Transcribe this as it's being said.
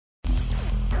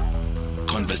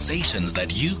Conversations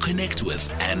that you connect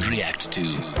with and react to.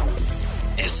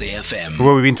 SAFM.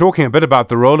 Well, we've been talking a bit about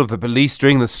the role of the police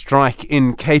during the strike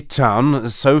in Cape Town.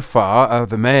 So far,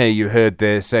 the mayor, you heard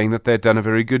there, saying that they've done a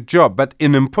very good job. But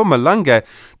in Mpumalanga,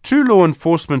 2 law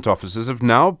enforcement officers have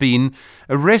now been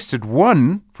arrested.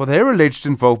 One for their alleged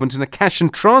involvement in a cash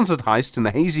and transit heist in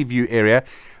the Hazyview area.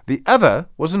 The other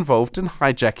was involved in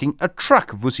hijacking a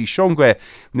truck. Vusi Shongwe.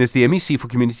 And there's the MEC for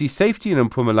Community Safety in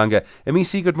Mpumalanga.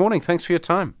 MEC, good morning. Thanks for your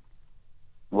time.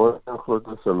 Morning,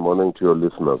 Curtis, and morning to your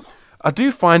listeners. I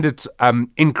do find it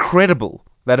incredible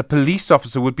that a police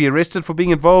officer would be arrested for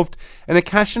being involved in a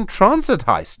cash and transit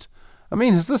heist. I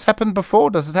mean, has this happened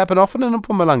before? Does it happen often in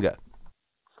Mpumalanga?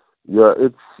 Yeah,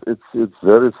 it's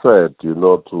very sad,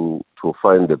 to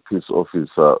find a peace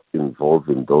officer involved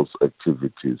in those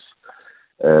activities.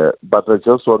 But I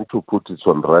just want to put it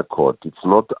on record. It's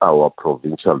not our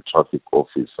provincial traffic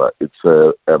officer. It's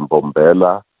a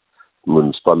Mbombela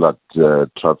municipal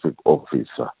traffic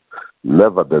officer.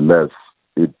 Nevertheless,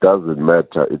 it doesn't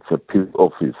matter. It's a peace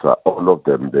officer. All of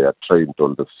them, they are trained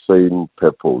on the same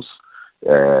purpose,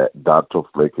 that of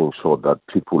making sure that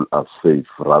people are safe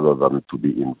rather than to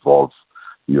be involved,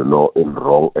 in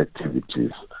wrong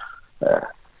activities.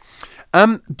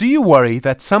 Do you worry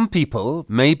that some people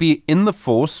may be in the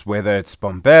force, whether it's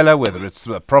Bombela, whether it's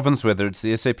the province, whether it's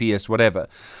the SAPS, whatever,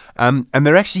 and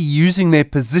they're actually using their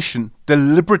position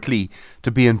deliberately to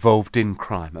be involved in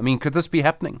crime? I mean, could this be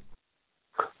happening?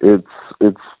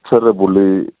 It's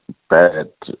terribly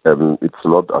bad, and it's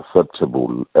not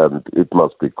acceptable, and it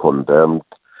must be condemned,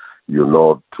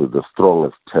 to the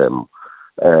strongest term.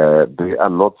 They are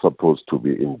not supposed to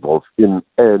be involved in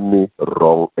any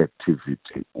wrong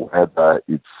activity, whether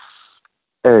it's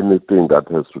anything that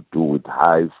has to do with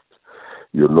heist,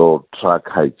 truck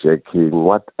hijacking,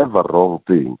 whatever wrong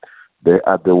thing. They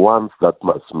are the ones that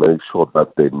must make sure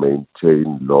that they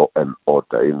maintain law and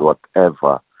order in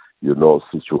whatever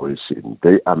situation.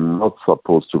 They are not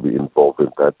supposed to be involved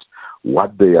in that.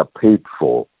 What they are paid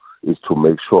for is to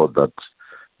make sure that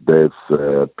there's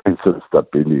peace and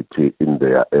stability in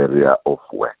their area of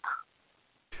work.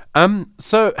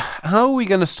 So how are we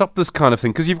going to stop this kind of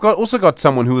thing? Because you've also got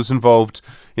someone who was involved,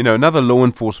 another law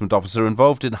enforcement officer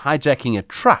involved in hijacking a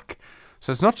truck.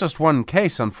 So it's not just one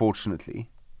case, unfortunately.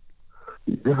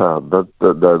 Yeah,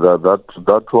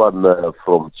 that one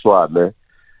from Tshwane,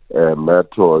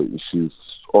 Metro, she's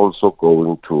also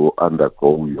going to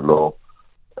undergo,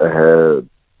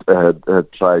 her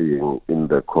trying in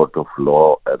the court of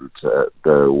law, and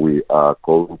we are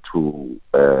going to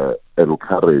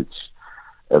encourage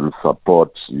and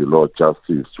support,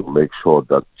 justice to make sure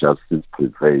that justice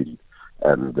prevails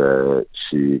and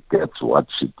she gets what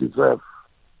she deserves.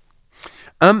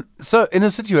 So in a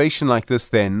situation like this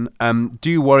then, do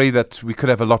you worry that we could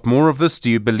have a lot more of this? Do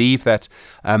you believe that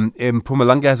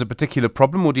Mpumalanga has a particular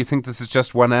problem, or do you think this is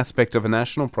just one aspect of a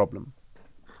national problem?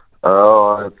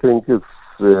 I think it's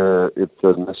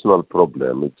a national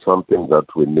problem. It's something that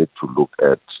we need to look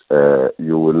at.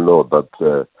 You will know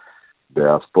that there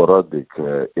are sporadic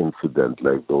incidents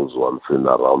like those ones in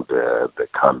around the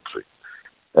country.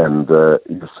 And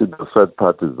you see, the third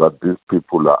part is that these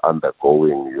people are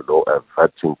undergoing, a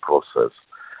vetting process.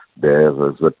 There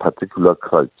is a particular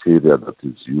criteria that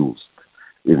is used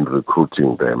in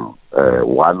recruiting them.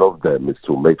 One of them is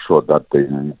to make sure that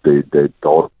they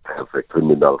don't have a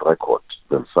criminal record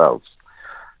themselves.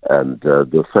 And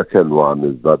the second one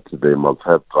is that they must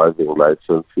have driving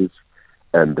licenses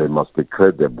and they must be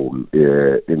credible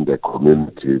in the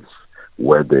communities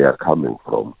where they are coming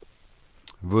from.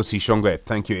 Vusi Shongwe,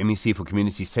 thank you. MEC for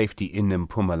Community Safety in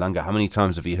Mpumalanga. How many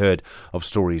times have you heard of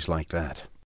stories like that?